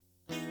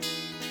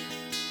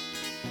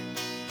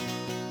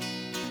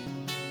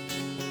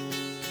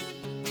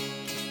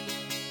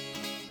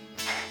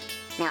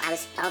No,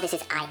 this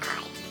is I.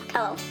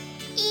 Oh.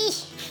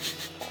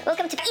 Eesh.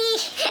 Welcome to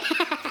Eesh.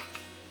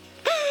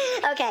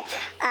 Okay.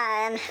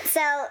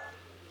 So.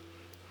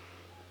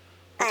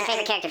 What's your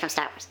favorite character from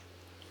Star Wars?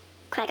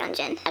 Qui-Gon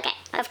Jinn. Okay.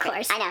 Of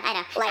course. I know.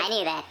 Like- I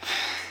knew that.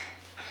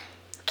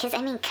 Because,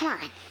 I mean, come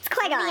on. It's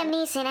Qui-Gon. Liam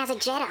Neeson as a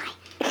Jedi.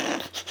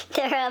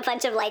 There are a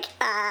bunch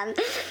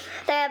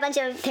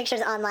of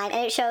pictures online,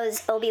 and it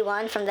shows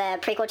Obi-Wan from the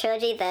prequel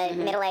trilogy, the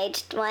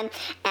middle-aged one,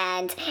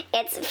 and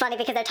it's funny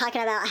because they're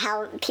talking about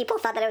how people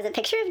thought that it was a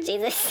picture of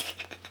Jesus.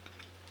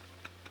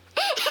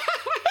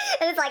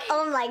 And it's like,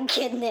 oh my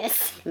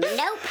goodness.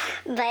 Nope.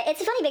 But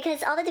it's funny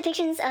because all the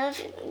depictions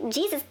of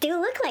Jesus do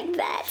look like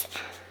that.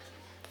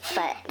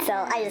 But, so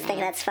I just think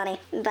that's funny.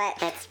 But,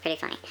 That's pretty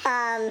funny.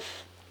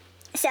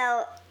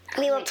 so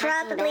we will We're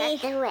talking probably...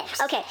 about the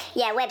website. Okay,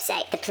 yeah,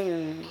 website. The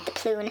Plune. The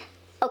Plune.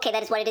 Okay,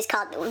 that is what it is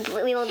called.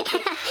 We will.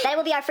 That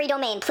will be our free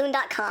domain,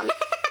 Plune.com.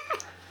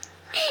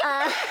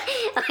 Why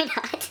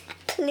not?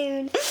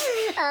 Plune.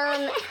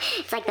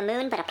 It's like the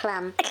moon, but a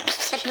plum.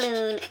 The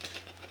Plune.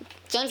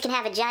 James can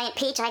have a giant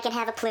peach, I can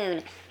have a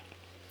Plune.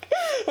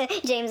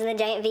 James and the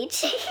Giant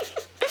Beach.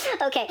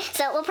 Okay,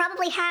 so we'll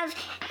probably have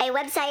a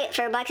website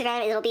for Box of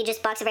Random. It'll be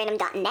just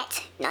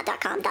boxofrandom.net, not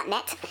 .com,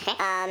 .net.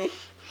 Okay.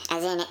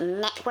 As in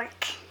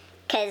network.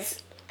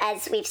 Because,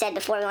 as we've said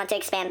before, we want to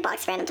expand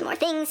Box of Random to more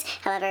things.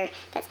 However,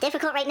 that's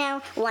difficult right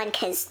now. One,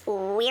 because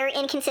we're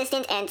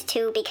inconsistent, and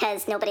two,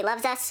 because nobody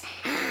loves us.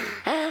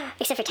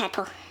 Except for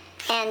Tadpole.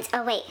 And,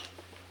 oh wait.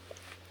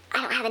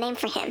 I don't have a name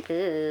for him.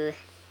 Ooh.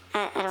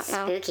 I don't know.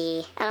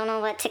 Spooky. I don't know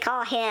what to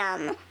call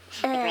him.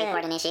 The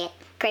Greyport Initiate.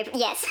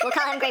 Yes, we'll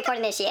call him Greyport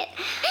Initiate.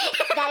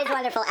 That is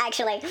wonderful,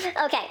 actually.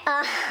 Okay,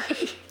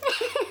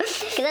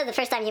 because that was the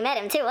first time you met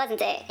him, too,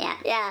 wasn't it? Yeah.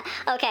 Yeah,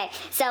 okay.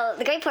 So,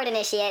 the Greyport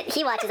Initiate,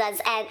 he watches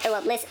us, and,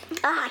 well, listen.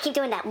 I keep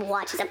doing that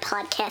watch as a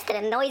podcast. It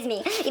annoys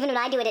me. Even when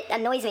I do it, it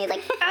annoys me. It's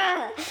like,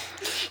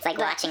 It's like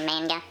watching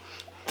manga.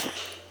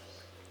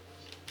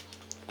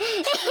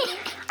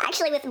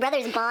 Actually, with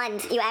Brothers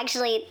Bond,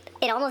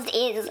 it almost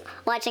is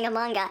watching a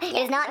manga. It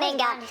is not Brothers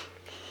manga. Bond.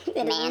 It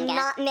is Manga.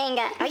 not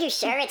manga. Are you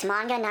sure it's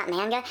manga, not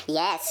manga?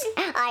 Yes.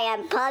 I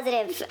am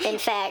positive, in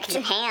fact.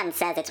 Japan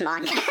says it's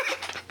manga.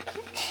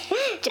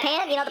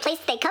 Japan, you know the place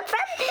they come from?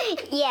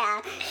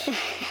 Yeah.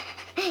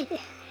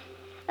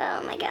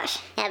 Oh my gosh.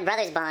 They have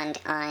Brothers Bond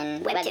on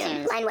Webtoon.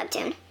 Webtoons. Line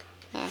Webtoon.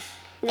 Yeah.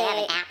 They have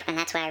an app, and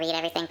that's where I read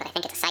everything, but I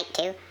think it's a site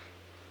too.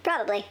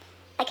 Probably.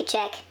 I could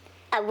check.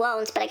 I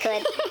won't, but I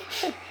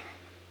could.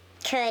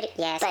 Could,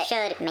 yes, But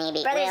should,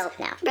 maybe, will,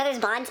 no. Brothers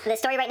Bond, the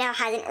story right now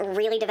hasn't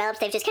really developed.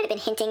 They've just kind of been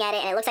hinting at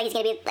it, and it looks like it's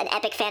going to be an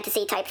epic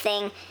fantasy type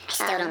thing. I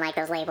still don't like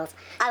those labels.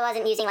 I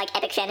wasn't using, like,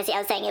 epic fantasy. I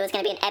was saying it was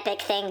going to be an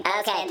epic thing.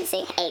 That's Okay.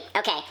 fantasy.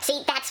 Okay,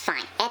 see, that's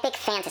fine. Epic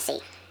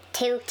fantasy.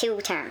 Two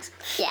terms.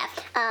 Yeah.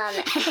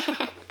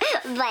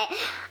 But,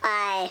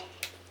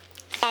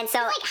 and so...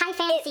 Like, high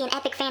fantasy and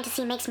epic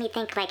fantasy makes me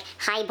think, like,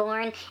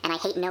 highborn, and I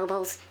hate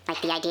nobles.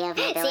 Like, the idea of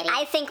nobility. See,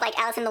 I think, like,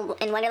 Alice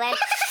in Wonderland.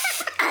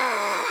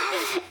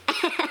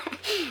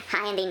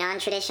 High in the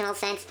non-traditional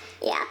sense.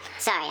 Yeah.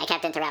 Sorry, I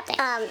kept interrupting.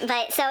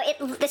 But so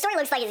the story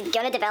looks like it's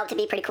gonna develop to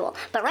be pretty cool.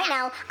 But right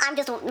now, I'm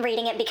just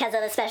reading it because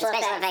of the special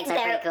effects. Special effects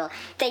are pretty cool.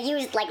 They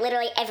used like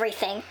literally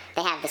everything.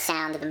 They have the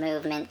sound of the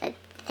movement, the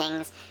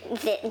things.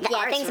 The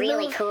art's things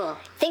really move. cool.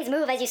 Things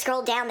move as you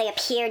scroll down. They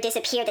appear,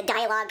 disappear. The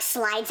dialogue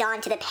slides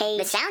onto the page.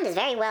 The sound is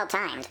very well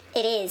timed.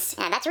 It is.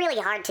 Yeah, that's really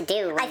hard to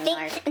do. I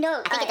think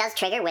no. I think it does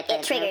trigger with the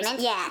it triggers,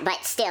 movement. yeah.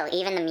 But still,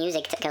 even the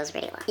music goes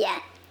pretty well. Yeah.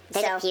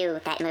 There's So a few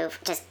that move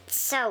just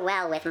so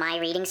well with my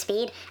reading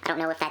speed. I don't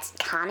know if that's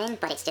common,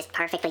 but it's just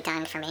perfectly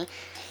timed for me.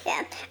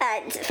 yeah.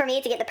 For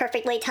me to get the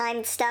perfectly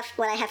timed stuff,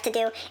 what I have to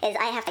do is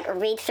I have to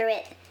read through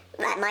it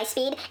at my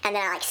speed, and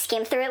then I like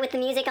skim through it with the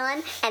music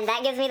on, and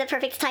that gives me the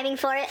perfect timing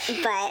for it.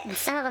 But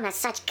Some of them have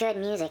such good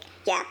music.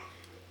 yeah.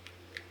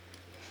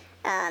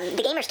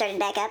 The gamer started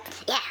back up.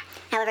 Yeah.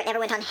 However, it never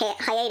went on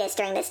hiatus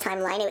during this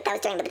timeline. That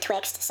was during the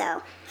Betwixt,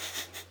 so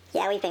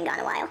yeah, we've been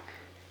gone a while.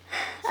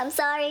 I'm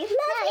sorry.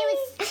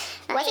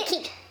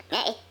 No,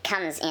 it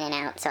comes in and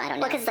out, so I don't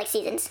know. Well, because it's like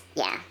seasons.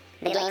 Yeah.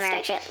 The They like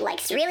gamer, stretch it like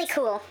it's really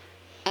cool,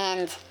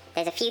 and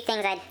there's a few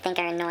things I think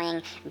are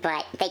annoying,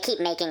 but they keep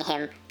making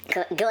him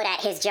good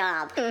at his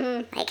job.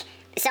 Mm-hmm. Like,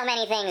 so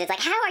many things. It's like,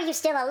 how are you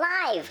still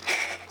alive?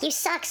 You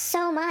suck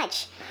so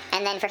much.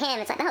 And then for him,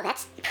 it's like, oh,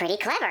 that's pretty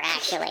clever,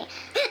 actually.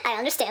 I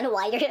understand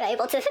why you're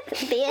able to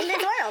be in this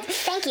world.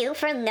 Thank you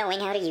for knowing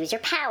how to use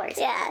your powers.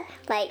 Yeah,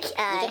 like,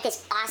 You get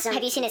this awesome...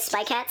 have you seen his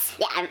Spy Cats?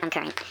 Yeah, I'm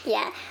current.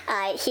 Yeah,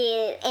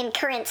 in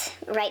current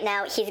right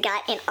now, he's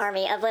got an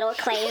army of little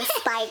clay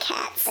Spy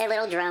Cats. They're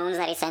little drones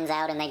that he sends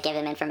out, and they give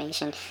him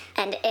information.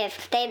 And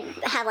if they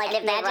have, like,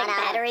 magic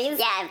batteries...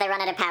 Yeah, if they run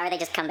out of power, they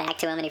just come back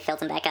to him, and he fills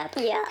them back up.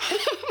 Yeah.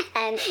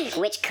 And...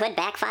 Which could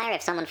backfire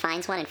if someone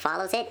finds one and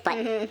follows it, but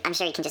I'm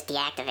sure he can just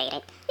deactivate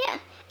it. Yeah,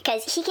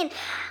 because he can...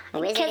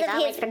 Wizard because is of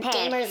always his prepared.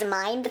 gamer's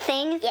mind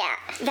thing, Yeah.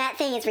 that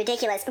thing is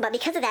ridiculous. But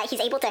because of that, he's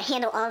able to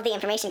handle all of the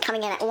information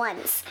coming in at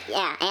once.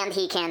 Yeah, and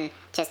he can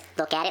just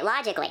look at it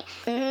logically.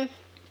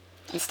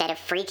 instead of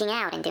freaking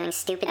out and doing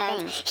stupid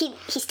things.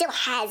 He still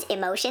has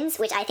emotions,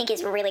 which I think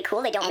is really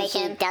cool. They don't And make he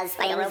him does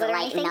like a things robot or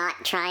like anything.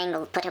 not trying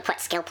to put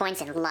skill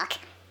points in luck.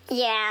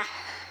 Yeah,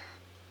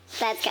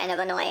 that's kind of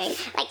annoying.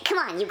 Like, come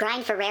on, you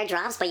grind for rare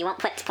drops, but you won't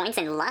put points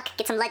in luck?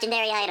 Get some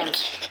legendary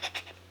items.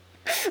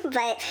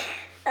 But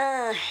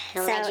The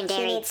so legendary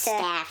he needs to.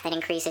 staff that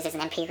increases his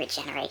MP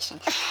regeneration.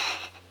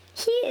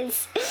 He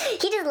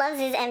just loves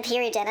his MP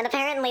regen, and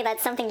apparently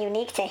that's something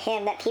unique to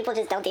him that people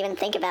just don't even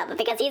think about. But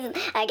because he's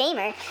a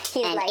gamer,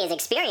 he's And like, is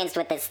experienced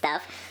with this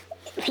stuff.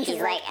 He's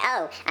like,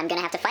 oh, I'm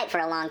gonna have to fight for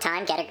a long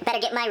time. Better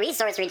get my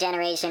resource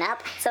regeneration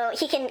up. so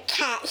he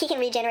can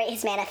regenerate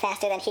his mana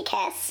faster than he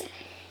casts.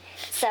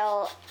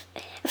 So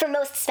for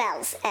most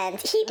spells, and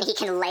He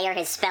can layer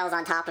his spells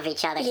on top of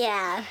each other.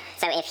 yeah.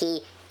 So if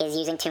he is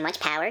using too much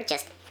power,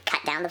 just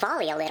cut down the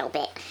volley a little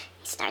bit.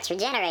 He starts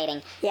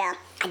regenerating. Yeah.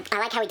 I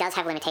like how he does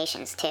have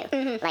limitations too.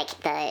 Like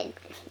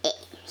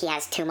he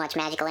has too much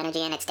magical energy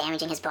and it's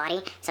damaging his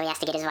body, so he has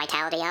to get his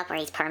vitality up or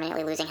he's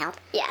permanently losing health.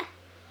 Yeah.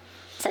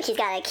 So he's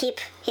got to keep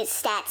his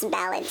stats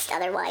balanced,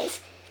 otherwise.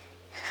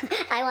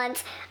 I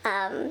want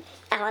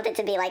it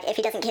to be like, if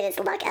he doesn't get his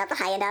luck up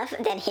high enough,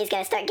 then he's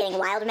gonna start getting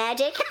wild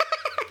magic.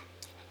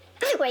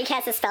 Where he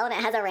casts a spell and it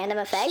has a random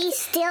effect. He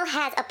still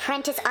has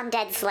Apprentice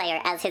Undead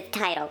Slayer as his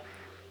title.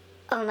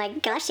 Oh my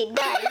gosh, he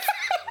does.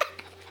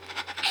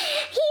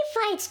 He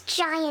fights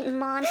giant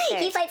monsters.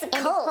 He fights in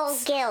cults. whole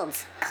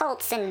guilds.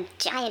 Cults and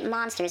giant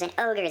monsters and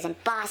ogres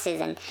and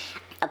bosses and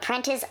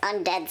Apprentice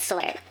Undead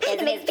Slayer.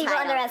 It makes people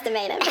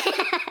underestimate him.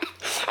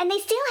 And they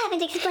still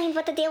haven't explained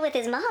what the deal with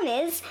his mom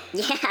is.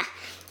 Yeah.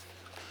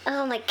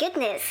 Oh my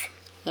goodness.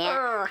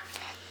 Yeah.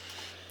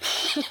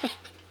 Ugh.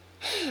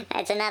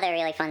 That's another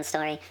really fun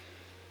story.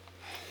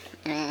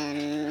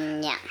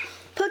 Yeah.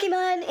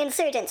 Pokemon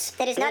Insurgents.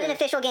 It is not an Ooh.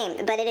 official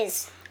game, but it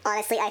is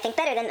honestly, I think,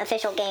 better than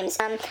official games.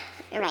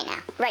 Right now.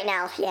 Right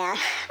now, yeah.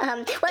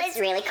 Well, It's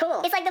really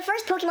cool. It's like the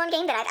first Pokemon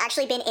game that I've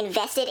actually been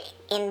invested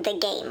in the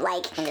game,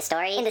 like In the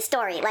story? In the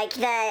story, like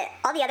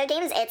all the other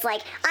games, it's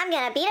like I'm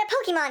gonna beat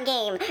a Pokemon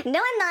game. No,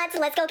 I'm not.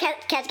 Let's go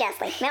catch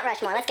Ghastly. Mount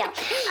Rushmore. Let's go.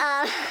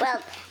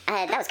 Well,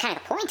 that was kind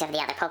of the point of the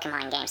other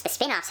Pokemon games. The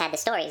spin-offs had the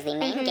stories. The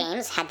main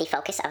games had the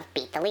focus of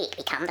beat the league,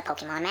 become the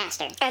Pokemon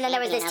Master. and then there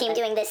was this team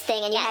doing this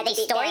thing, and you Yeah, had to the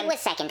beat story them. was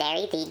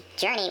secondary. The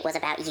journey was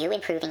about you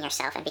improving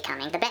yourself and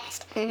becoming the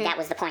best. That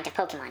was the point of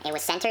Pokemon. It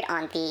was centered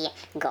on the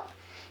goal.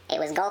 It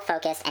was goal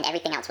focused, and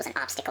everything else was an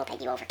obstacle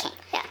that you overcame.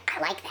 Yeah. I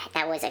like that.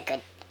 That was a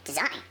good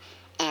design.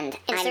 And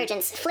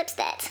Insurgents flips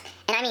that.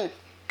 And I mean,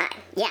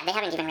 yeah, they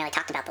haven't even really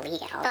talked about the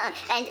league at all.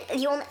 And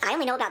I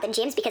only know about the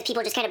gyms because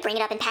people just kind of bring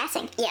it up in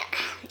passing. Yeah,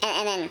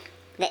 and then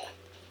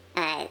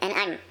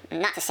and I'm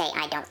not to say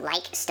I don't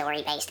like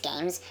story-based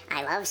games.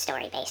 I love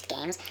story-based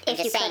games. I'm If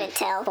just you saying, couldn't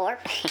tell.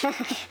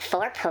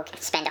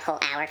 Spend a whole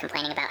hour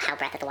complaining about how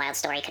Breath of the Wild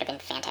story could have been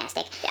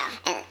fantastic. Yeah.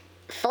 And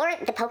for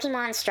the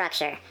Pokemon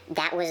structure,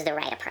 that was the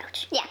right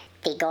approach. Yeah.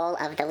 The goal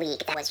of the league,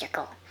 that was your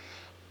goal.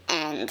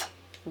 And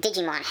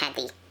Digimon had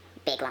the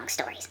big long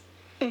stories.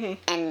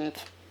 And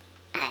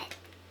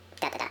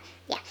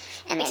yeah.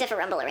 And then, Except for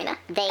Rumble Arena.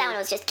 They- That one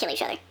was just kill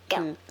each other.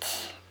 Go.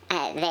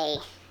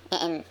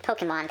 in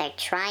Pokemon, they're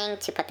trying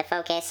to put the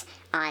focus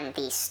on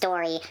the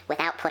story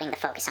without putting the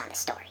focus on the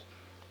story.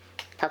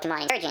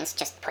 Pokemon Insurgents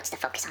just puts the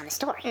focus on the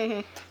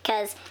story.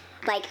 Because,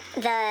 like,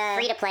 the...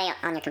 Free to play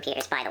on your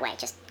computers, by the way.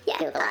 Just Yeah,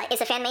 Google it.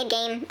 it's a fan-made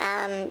game.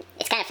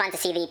 It's kind of fun to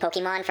see the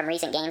Pokemon from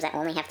recent games that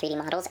only have 3D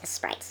models as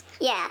sprites.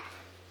 Yeah.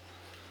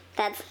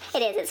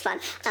 It's fun.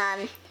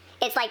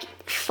 It's like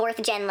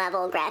 4th gen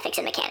level graphics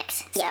and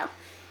mechanics. Yeah.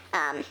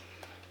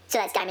 So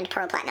that's Diamond,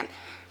 Pearl, Platinum.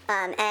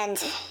 And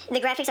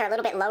the graphics are a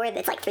little bit lower.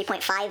 It's like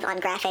 3.5 on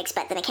graphics,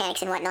 but the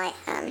mechanics and whatnot.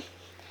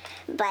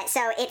 But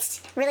so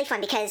it's really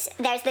fun because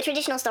there's the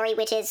traditional story,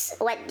 which is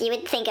what you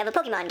would think of a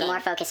Pokemon game. More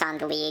focus on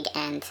the league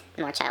and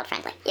more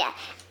child-friendly. Yeah.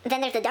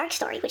 Then there's the dark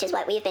story, which is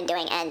what we've been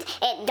doing, and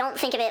don't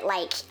think of it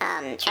like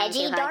Trying edgy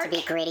too hard dark. to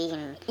be gritty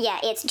and Yeah,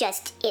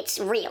 it's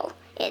real.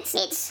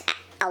 it's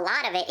a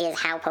lot of it is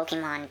how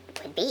Pokemon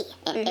would be.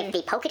 If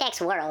the Pokedex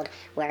world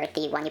were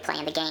the one you play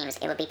in the games,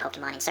 it would be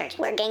Pokemon Insurgents.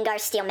 where Gengars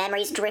steal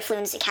memories,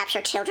 Drifloons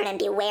capture children, and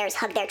Bewares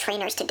hug their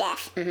trainers to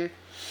death.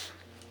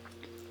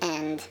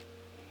 And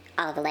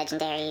all the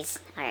legendaries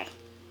are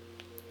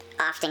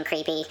often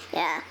creepy.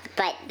 Yeah.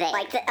 But they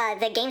Like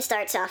the game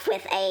starts off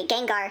with a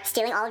Gengar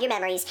stealing all of your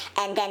memories,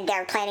 and then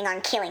they're planning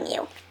on killing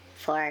you.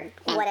 for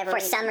whatever for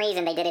reason. some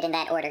reason they did it in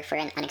that order for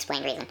an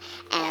unexplained reason.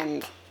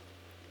 And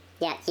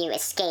yeah, you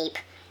escape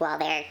while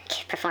they're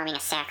performing a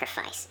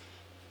sacrifice.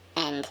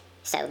 And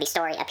so the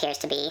story appears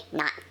to be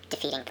not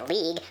defeating the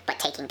League, but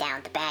taking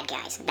down the bad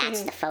guys.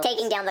 That's the focus.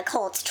 Taking down the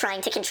cults,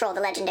 trying to control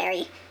the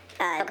legendary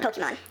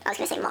Pokemon. I was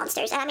gonna say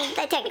monsters. I mean,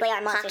 they technically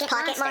are monsters. Pocket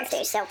Pocket monsters.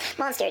 monsters. So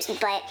monsters,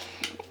 but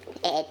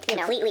It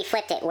completely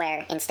flipped it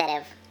where instead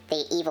of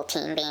the evil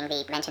team being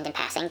the mentioned in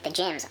passing, the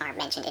gyms are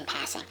mentioned in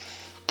passing.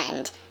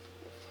 And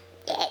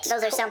it's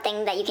those are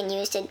something that you can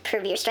use to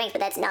prove your strength,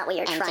 but that's not what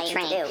you're and trying to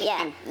train. do.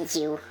 Yeah. And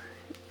you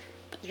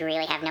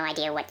really have no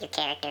idea what your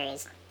character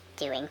is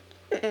doing,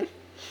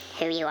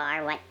 who you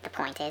are, what the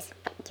point is.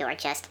 But you're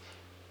just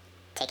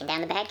taking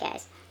down the bad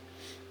guys.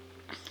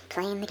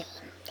 Playing the game,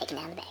 taking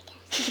down the bad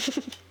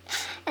guys.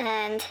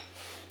 And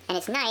And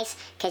it's nice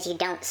because you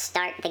don't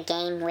start the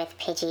game with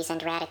Pidgeys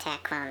and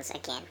Rattata clones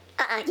again.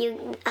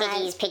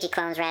 Pidgeys, Pidgey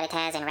clones,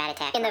 Rattatas, and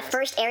Rattata in the clones.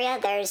 first area,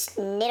 there's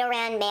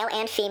Nidoran, male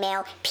and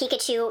female,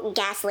 Pikachu,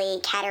 Ghastly,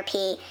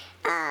 Caterpie,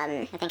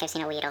 I think I've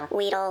seen a Weedle.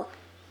 Weedle.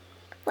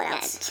 What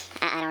else?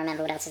 I don't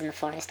remember what else is in the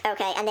forest.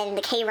 Okay, and then in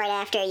the cave right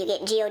after, you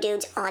get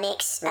Geodudes,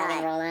 Onyx,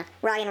 Roggenrola.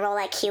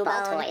 Roggenrola, Cubone.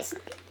 Baltoys.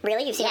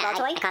 Really? You've seen Yeah, a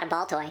Baltoy? I caught a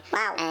Baltoy.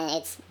 Wow.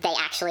 And they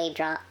actually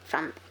draw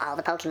from all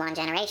the Pokemon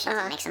generations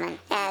and mix them in.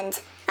 And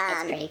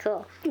It's pretty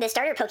cool. the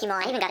starter I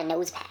Pokemon, even got a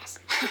nose pass.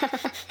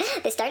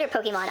 the starter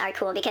Pokemon are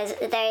cool because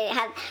they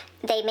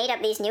made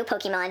up these new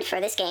Pokemon for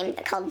this game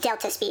called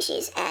Delta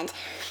Species, and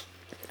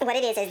what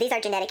it is these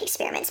are genetic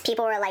experiments.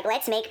 People were like,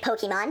 let's make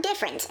Pokemon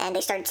different, and they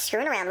started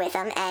screwing around with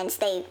them, and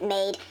they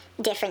made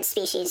different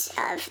species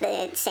of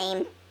the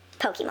same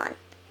Pokemon,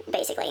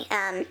 basically.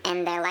 And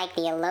they're like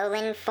the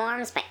Alolan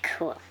forms, but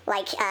cool.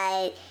 Like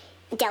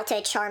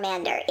Delta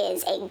Charmander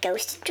is a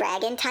ghost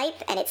dragon type,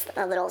 and it's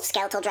a little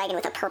skeletal dragon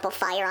with a purple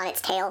fire on its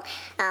tail.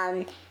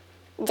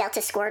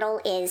 Delta Squirtle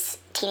is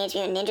Teenage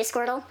Mutant Ninja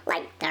Squirtle.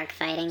 Like, Dark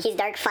fighting. he's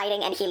dark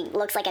fighting and he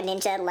looks like a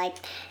ninja. Like,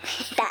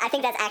 that, I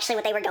think that's actually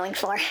what they were going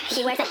for.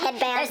 He wears a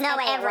headband. There's no and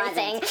way it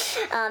everything.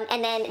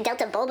 And then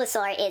Delta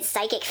Bulbasaur is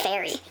Psychic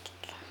Fairy.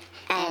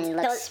 and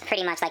looks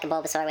pretty much like a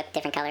Bulbasaur with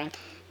different coloring.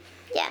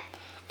 Yeah,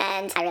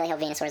 and I really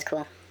hope Venusaur is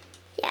cool.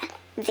 yeah,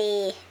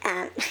 the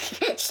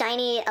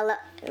shiny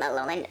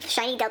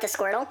shiny Delta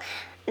Squirtle.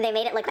 They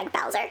made it look like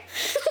Bowser.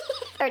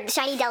 Or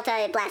shiny Delta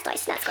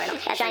Blastoise, not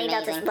Squirtle. That's shiny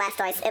Delta amazing.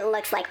 Blastoise. It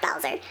looks like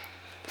Bowser.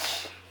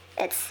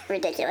 It's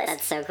ridiculous.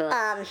 That's so cool.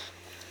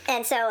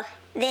 And so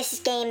this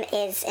game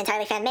is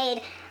entirely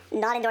fan-made,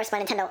 not endorsed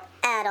by Nintendo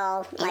at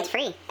all. And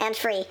free. And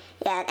free,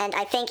 yeah. And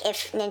I think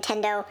if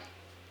Nintendo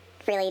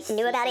really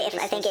knew about it, if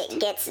I think it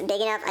gets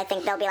big enough, I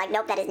think they'll be like,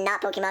 nope, that is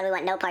not Pokemon. We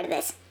want no part of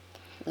this.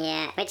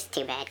 Yeah, which is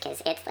too bad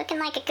because it's looking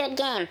like a good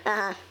game.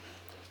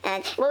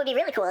 And what would be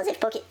really cool is if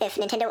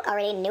Nintendo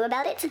already knew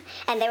about it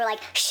and they were like,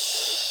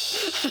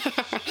 shh,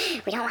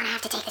 We don't want to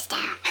have to take this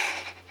down.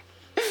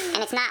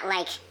 And it's not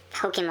like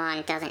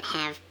Pokemon doesn't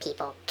have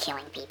people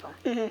killing people.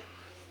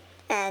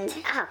 and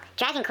Oh,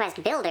 Dragon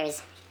Quest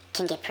builders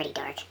can get pretty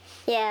dark.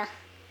 yeah,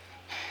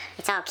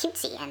 It's all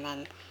cutesy, and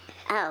then,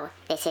 oh,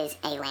 this is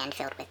a land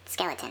filled with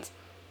skeletons,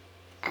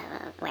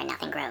 where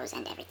nothing grows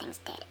and everything's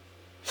dead.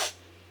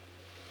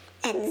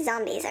 and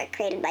zombies are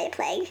created by a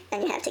plague,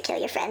 and you have to kill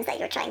your friends that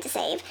you're trying to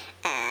save.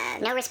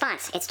 And No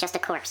response. It's just a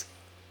corpse.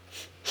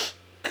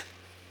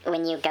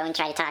 When you go and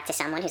try to talk to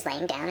someone who's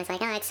laying down, it's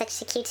like, oh, it's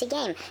such a cutesy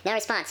game. No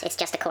response. It's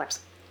just a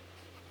corpse.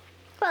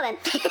 well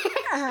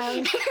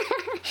then,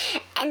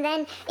 And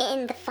then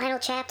in the final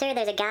chapter,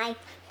 there's a guy.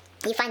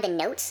 You find the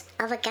notes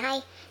of a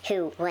guy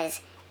who was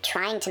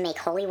trying to make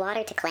holy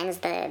water to cleanse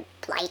the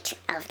blight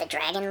of the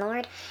Dragon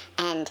Lord,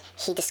 and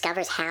he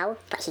discovers how,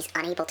 but he's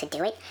unable to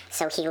do it,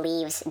 so he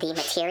leaves the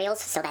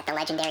materials so that the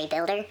legendary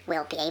builder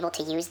will be able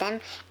to use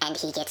them, and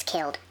he gets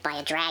killed by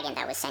a dragon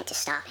that was sent to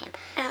stop him.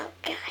 oh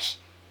gosh,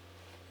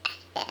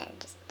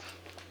 And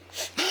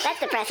that's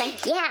depressing.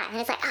 yeah, and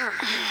it's like,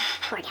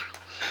 poor guy.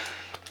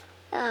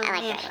 Oh, I like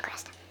man. Dragon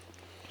Quest.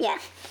 Yeah.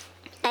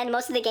 And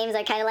most of the games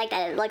are kind of like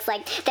that. It looks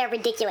like they're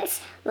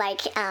ridiculous. Like,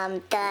 Just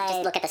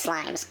look at the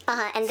slimes.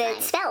 and the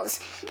Slimes. spells.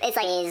 It's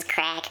like, Fizz,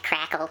 crack,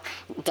 crackle,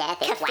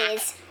 death, and whack.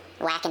 Fizz.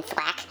 Whack and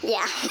thwack.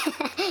 yeah.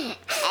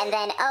 And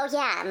then, oh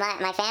yeah,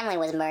 my family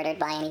was murdered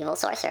by an evil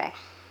sorcerer.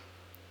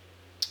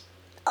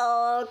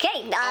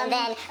 Okay. And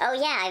then, oh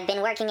yeah, I've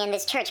been working in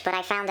this church, but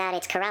I found out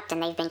it's corrupt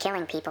and they've been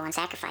killing people and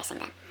sacrificing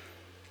them.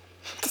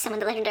 to summon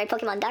the legendary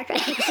Pokemon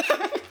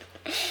Darkrai.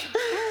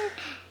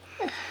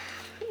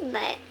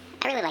 But,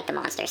 I really like the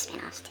monster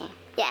spin-offs too.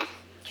 yeah.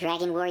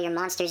 Dragon Warrior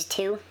Monsters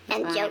 2 is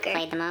And one Joker. I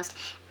played the most.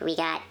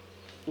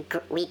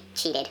 We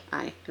cheated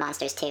on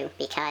Monsters 2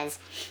 because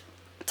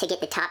to get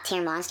the top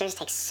tier monsters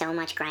takes so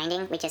much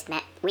grinding. We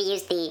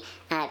used the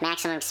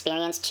maximum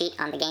experience cheat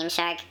on the Game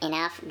Shark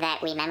enough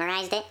that we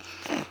memorized it,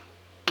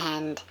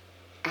 and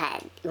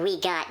we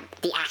got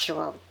the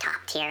actual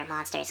top tier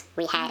monsters.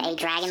 We had a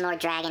Dragon Lord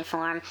Dragon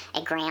form,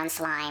 a Ground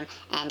Slime,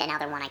 and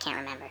another one I can't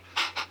remember.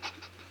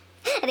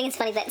 I think it's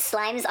funny that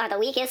slimes are the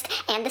weakest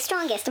and the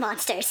strongest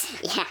monsters.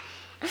 Yeah,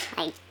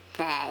 like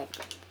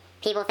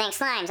people think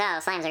slimes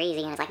are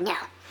easy, and it's like, no.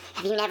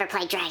 Have you never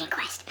played Dragon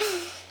Quest?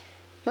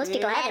 Most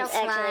people Metal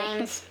haven't,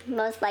 actually. slimes.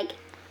 Most, like,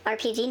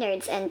 RPG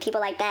nerds and people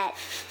like that.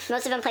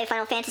 Most of them play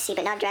Final Fantasy,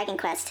 but not Dragon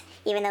Quest.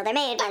 Even though they're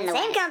made by In the the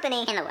same West.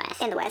 company. In the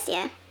West. In the West,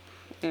 yeah.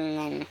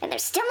 And And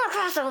there's still no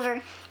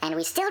crossover. And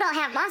we still don't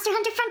have Monster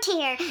Hunter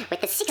Frontier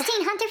with the 16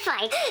 Hunter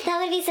fights. That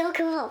would be so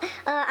cool.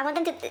 I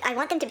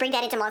want them to bring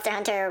that into Monster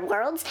Hunter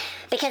Worlds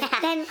because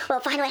then we'll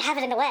finally have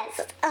it in the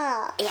West.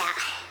 Yeah.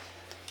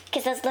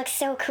 Because those look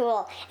so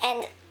cool.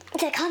 And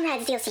the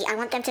Comrades DLC, I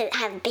want them to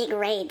have big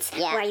raids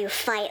Yeah. where you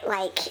fight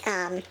like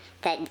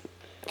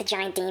The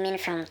giant demon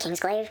from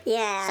Kingsglaive.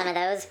 Yeah. Some of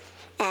those.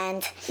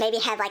 and maybe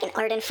have like an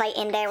Arden fight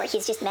in there where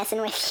he's just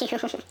messing with you.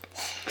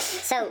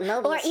 So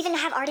Mobius, Or even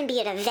have Arden be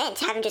an event,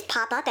 have him just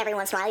pop up every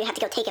once in a while. You have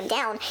to go take him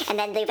down, and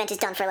then the event is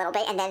done for a little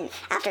bit, and then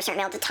after a certain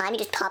amount of time, he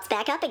just pops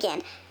back up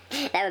again.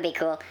 that would be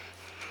cool.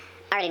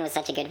 Arden was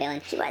such a good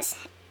villain. He was.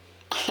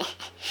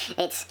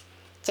 It's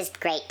just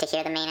great to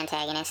hear the main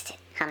antagonist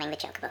humming the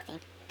Chocobo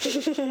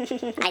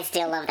theme. I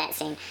still love that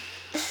scene.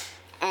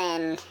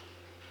 And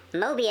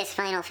Mobius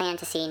Final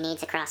Fantasy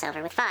needs a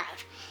crossover with 5.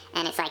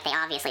 And it's like they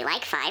obviously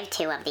like 5.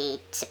 2 of the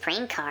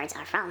Supreme cards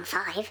are from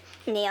 5.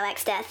 Neo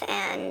X Death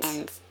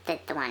and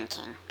the one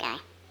king guy.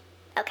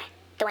 okay,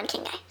 the one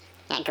king guy.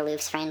 Yeah,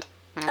 Galoof's friend.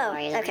 One of the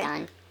warriors of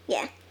Dawn.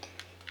 Yeah.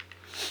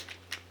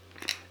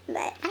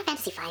 But Final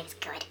Fantasy 5 is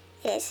good.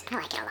 it is. I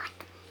like it a lot.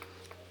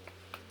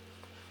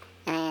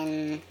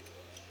 And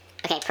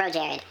okay, Pro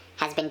Jared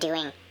has been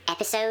doing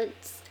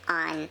episodes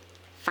on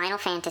Final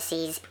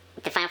Fantasies,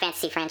 the Final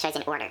Fantasy franchise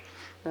in order,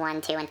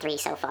 1, 2, and 3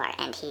 so far,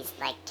 and he's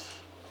like,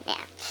 yeah,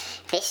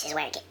 this is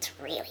where it gets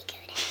really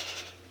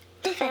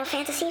good. Final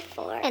Fantasy IV.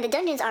 And the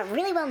dungeons are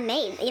really well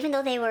made, even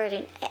though they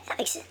were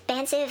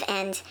expansive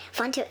and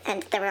fun to,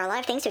 and there were a lot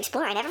of things to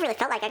explore. I never really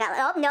felt like I got,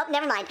 oh, nope,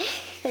 never mind.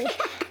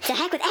 To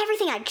heck with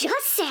everything I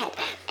just said.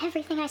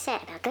 Everything I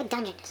said about good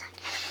dungeon design.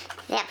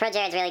 Yeah, Pro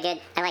Jared's really good.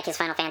 I like his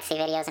Final Fantasy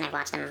videos, and I've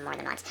watched them more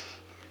than once.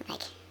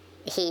 Like,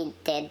 he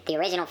did the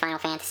original Final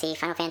Fantasy,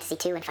 Final Fantasy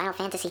 2, and Final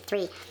Fantasy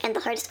 3. And the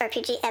hardest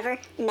RPG ever,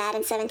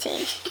 Madden 17.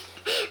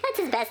 That's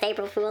his best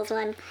April Fool's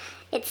one.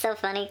 It's so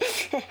funny.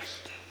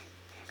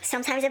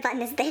 Sometimes a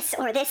button is this,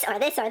 or this, or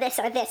this, or this,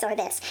 or this, or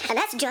this. And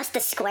that's just the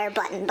square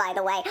button, by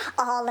the way.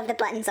 All of the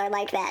buttons are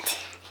like that.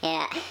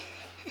 Yeah.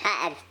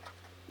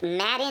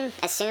 Madden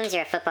assumes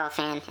you're a football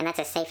fan, and that's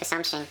a safe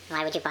assumption.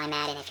 Why would you buy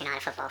Madden if you're not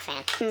a football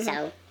fan?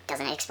 So,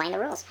 doesn't it explain the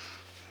rules?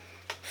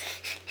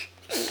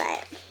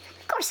 But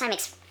Of course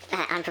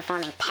I'm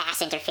performing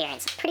pass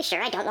interference. Pretty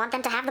sure I don't want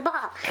them to have the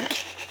ball.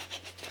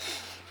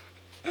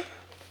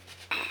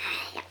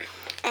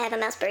 I have a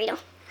mouse burrito.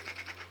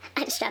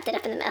 I just dropped it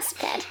up in the mouse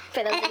pad.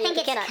 For those I of you think who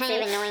it's cannot kind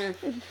of see.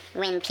 annoying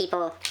when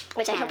people,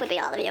 Which I hope would be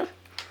all of you.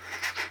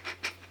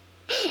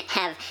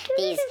 have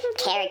these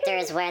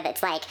characters where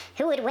it's like,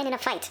 who would win in a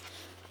fight?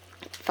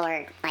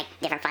 For, like,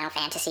 different Final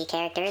Fantasy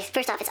characters.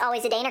 First off, it's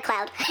always Zidane or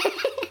Cloud.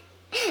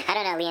 I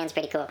don't know, Leon's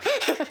pretty cool.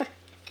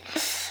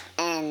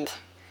 And,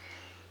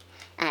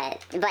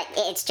 but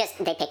it's just,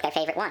 they pick their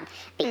favorite one.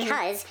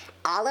 Because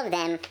all of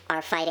them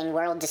are fighting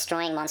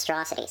world-destroying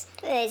monstrosities.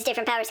 It's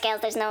different power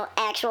scales. There's no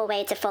actual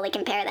way to fully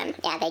compare them.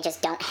 Yeah, they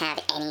just don't have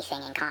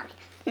anything in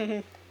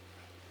common.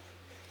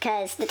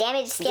 Because the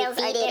damage scales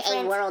are Defeated a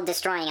different.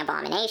 world-destroying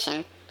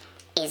abomination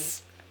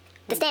is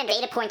The standard.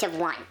 data point of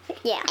 1.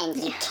 Yeah. And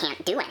you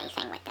can't do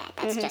anything with that.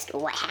 That's just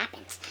what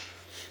happens.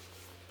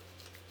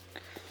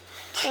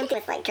 Same thing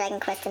with like Dragon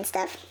Quest and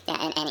stuff. Yeah,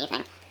 and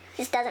anything.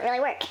 Just doesn't really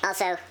work.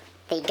 Also,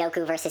 the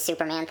Goku versus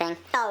Superman thing.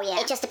 Oh,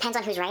 yeah. It just depends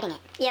on who's writing it.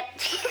 Yep.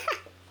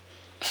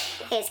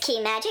 Is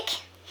key magic?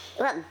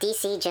 Well,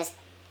 DC just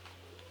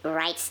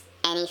writes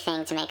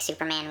anything to make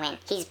Superman win.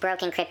 He's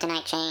broken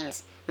kryptonite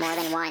chains more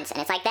than once, and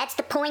it's like, that's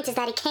the point, is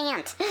that he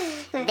can't.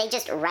 They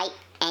just write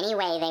any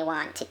way they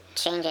want to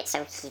change it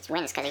so he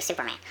wins because he's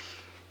Superman.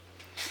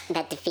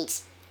 That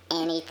defeats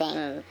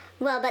anything.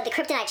 Well, but the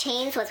kryptonite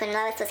chains was when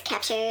Lois was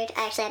captured.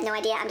 I actually have no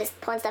idea. I'm just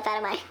pulling stuff out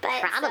of my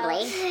butt.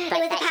 Probably, So. but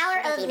It was the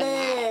that power of shouldn't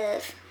even matter.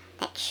 love.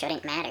 That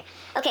shouldn't matter.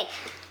 Okay.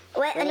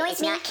 What annoys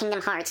It's me? not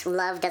Kingdom Hearts.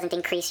 Love doesn't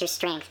increase your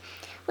strength.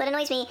 What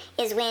annoys me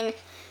is when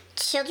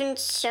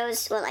children's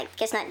shows, well, like,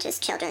 guess not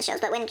just children's shows,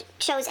 but when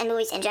shows and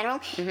movies in general,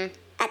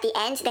 at the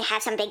end, they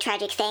have some big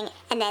tragic thing,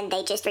 and then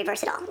they just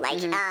reverse it all. Like,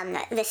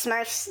 the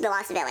Smurfs, The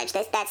Lost Village.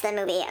 That's the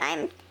movie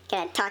I'm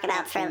gonna talk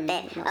about for a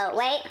bit. Oh,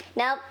 wait.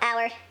 Nope.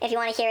 Hour. If you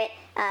want to hear it.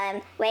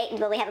 Wait,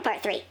 but we have a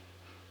part 3.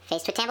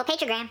 Faced with Tamble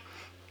Patrogram.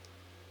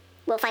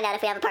 We'll find out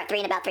if we have a part 3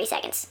 in about 3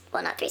 seconds.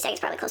 Well, not 3 seconds,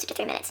 probably closer to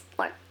 3 minutes.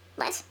 Or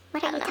less.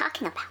 What I are don't you know.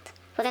 talking about?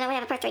 Well, then we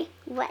have a part 3.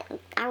 What?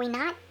 Are we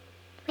not?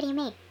 What do you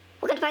mean?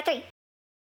 We'll go to part 3.